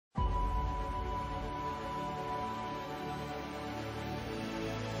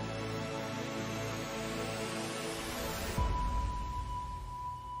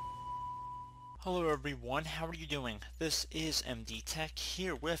Hello everyone, how are you doing? This is MD Tech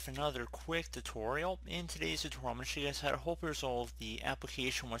here with another quick tutorial. In today's tutorial, I'm going to show you guys how to help resolve the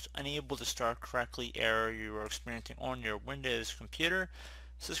application was unable to start correctly error you are experiencing on your Windows computer.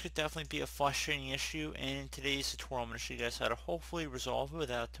 So this could definitely be a frustrating issue, and in today's tutorial I'm going to show you guys how to hopefully resolve it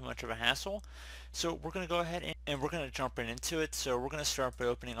without too much of a hassle. So we're going to go ahead and we're going to jump right into it. So we're going to start by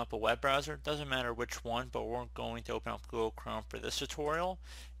opening up a web browser. Doesn't matter which one, but we're going to open up Google Chrome for this tutorial.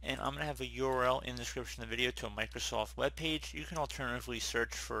 And I'm going to have a URL in the description of the video to a Microsoft web page. You can alternatively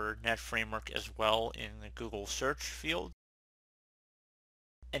search for Net Framework as well in the Google search field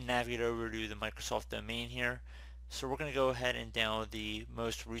and navigate over to the Microsoft domain here. So we're going to go ahead and download the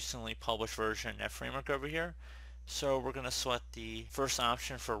most recently published version of Net Framework over here. So we're going to select the first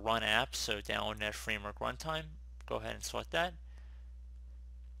option for Run Apps, so download Net Framework Runtime. Go ahead and select that.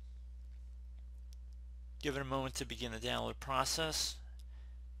 Give it a moment to begin the download process.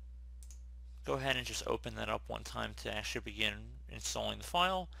 Go ahead and just open that up one time to actually begin installing the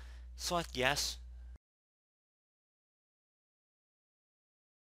file. Select yes.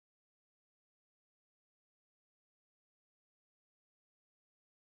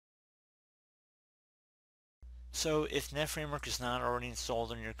 So if NetFramework is not already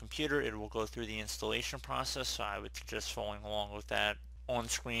installed on your computer, it will go through the installation process. So I would suggest following along with that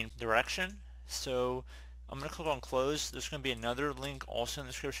on-screen direction. So I'm going to click on close. There's going to be another link also in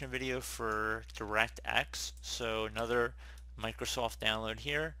the description video for DirectX. So another Microsoft download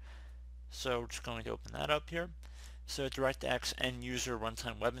here. So we're just going to open that up here. So DirectX End User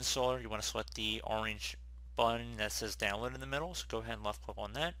Runtime Web Installer, you want to select the orange button that says download in the middle, so go ahead and left click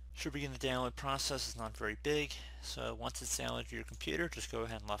on that. Should begin the download process. It's not very big, so once it's downloaded to your computer, just go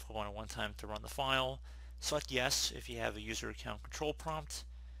ahead and left click on it one time to run the file. Select yes if you have a user account control prompt.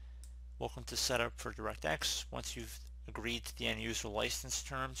 Welcome to setup for DirectX. Once you've agreed to the end user license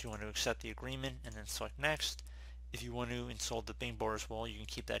terms, you want to accept the agreement and then select next. If you want to install the Bing bar as well, you can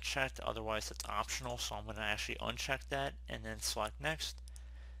keep that checked. Otherwise, it's optional, so I'm going to actually uncheck that and then select next.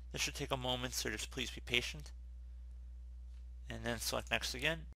 This should take a moment, so just please be patient. And then select next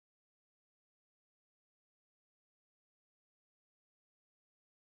again.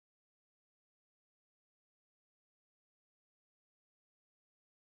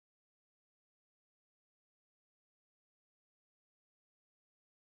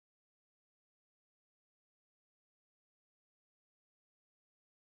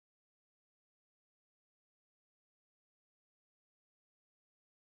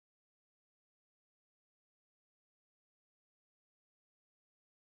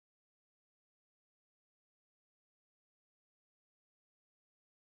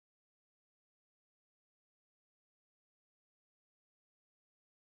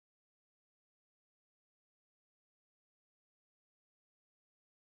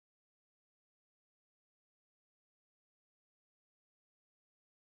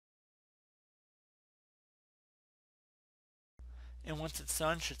 And once it's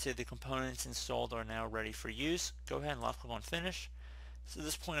done, it should say the components installed are now ready for use. Go ahead and left click on finish. So at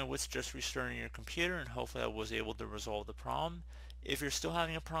this point I would suggest restarting your computer, and hopefully I was able to resolve the problem. If you're still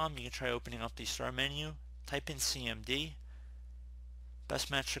having a problem, you can try opening up the start menu, type in CMD. Best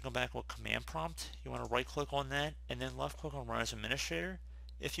match should come back with command prompt. You want to right click on that and then left click on run as administrator.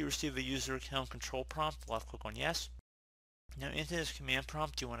 If you receive a user account control prompt, left click on yes. Now into this command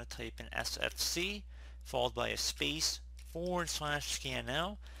prompt you want to type in SFC followed by a space /scan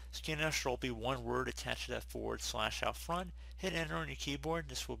now. Scan now should all be one word attached to that / out front. Hit enter on your keyboard.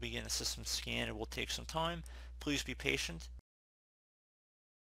 This will begin a system scan. It will take some time. Please be patient.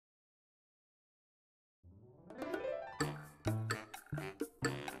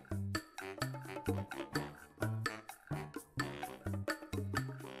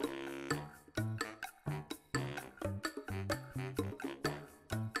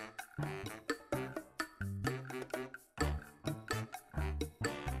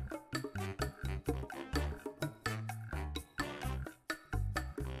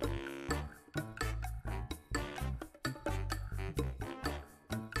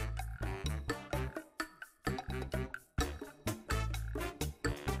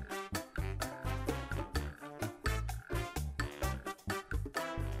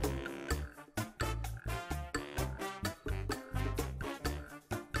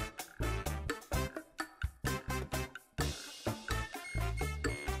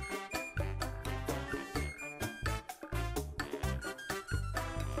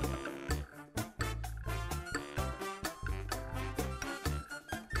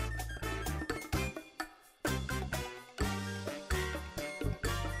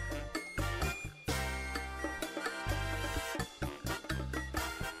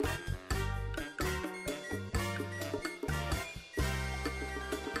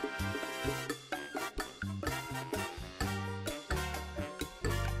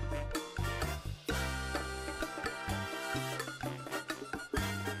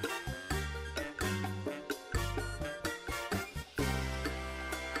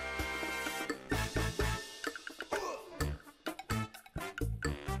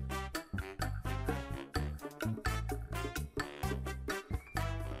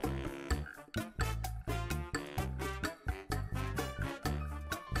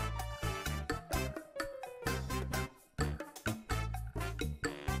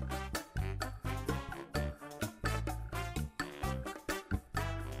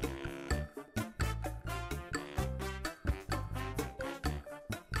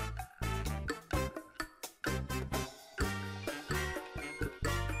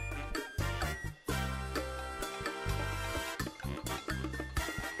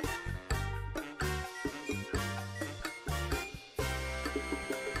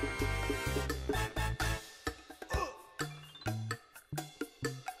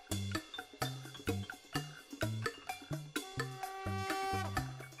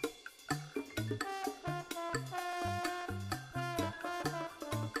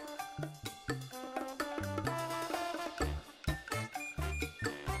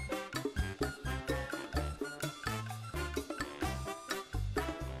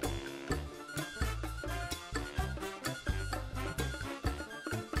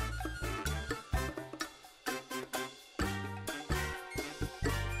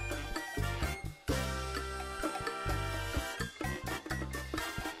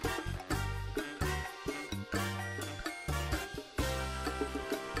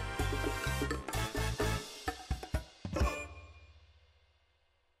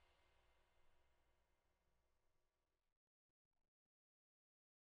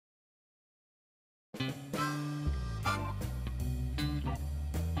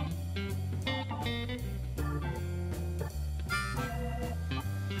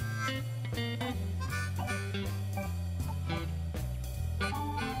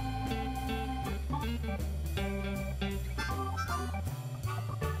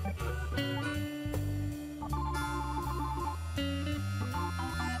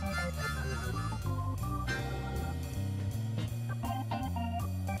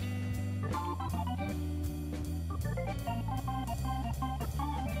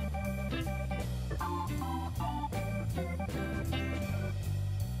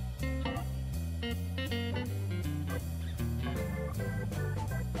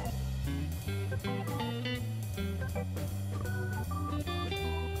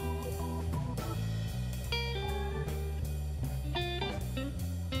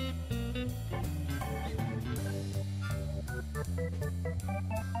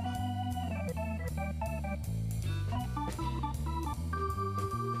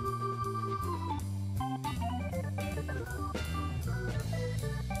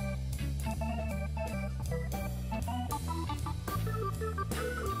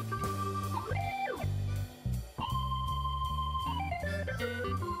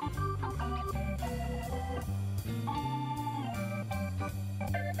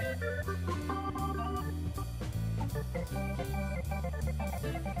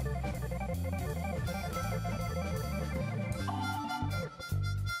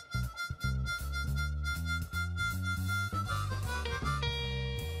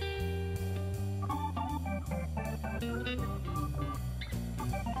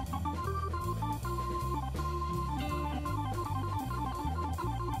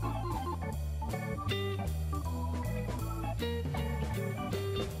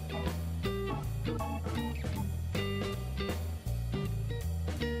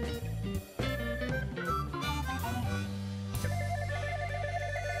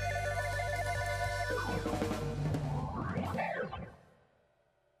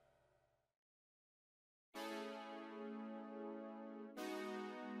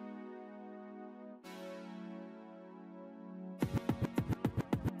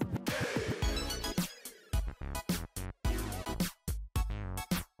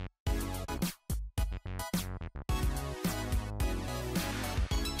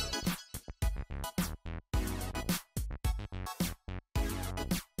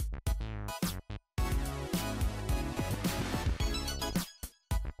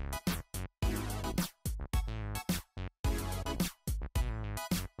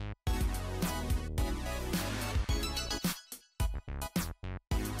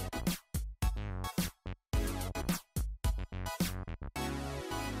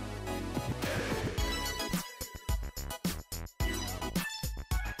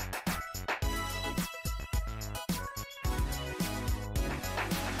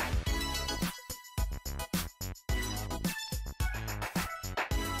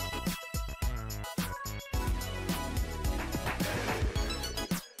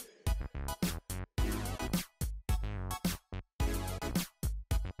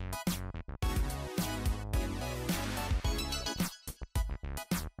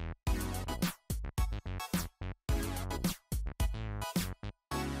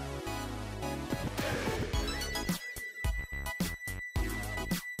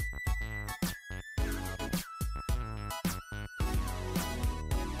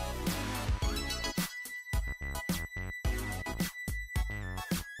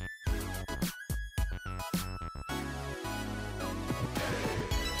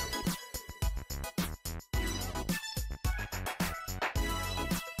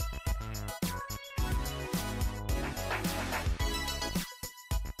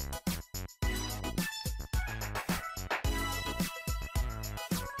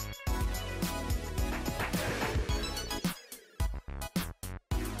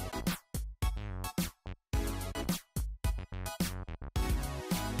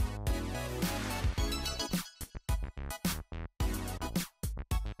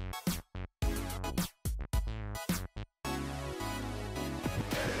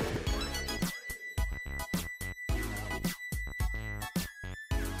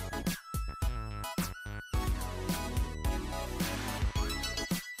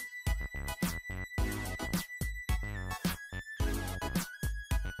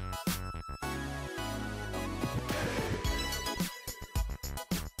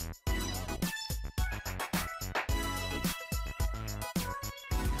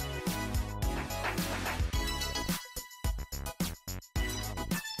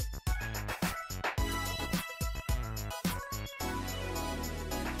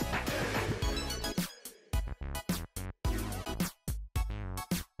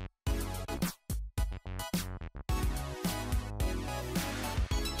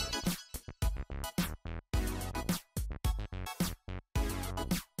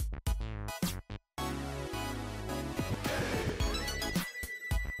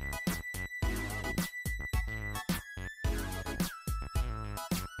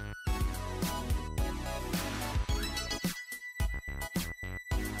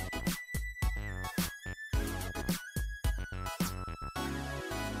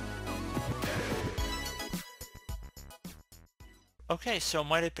 Okay, so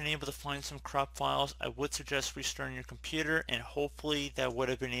might have been able to find some corrupt files. I would suggest restarting your computer, and hopefully that would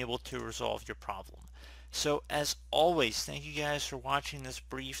have been able to resolve your problem. So as always, thank you guys for watching this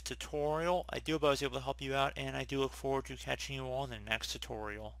brief tutorial. I do hope I was able to help you out, and I do look forward to catching you all in the next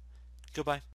tutorial. Goodbye.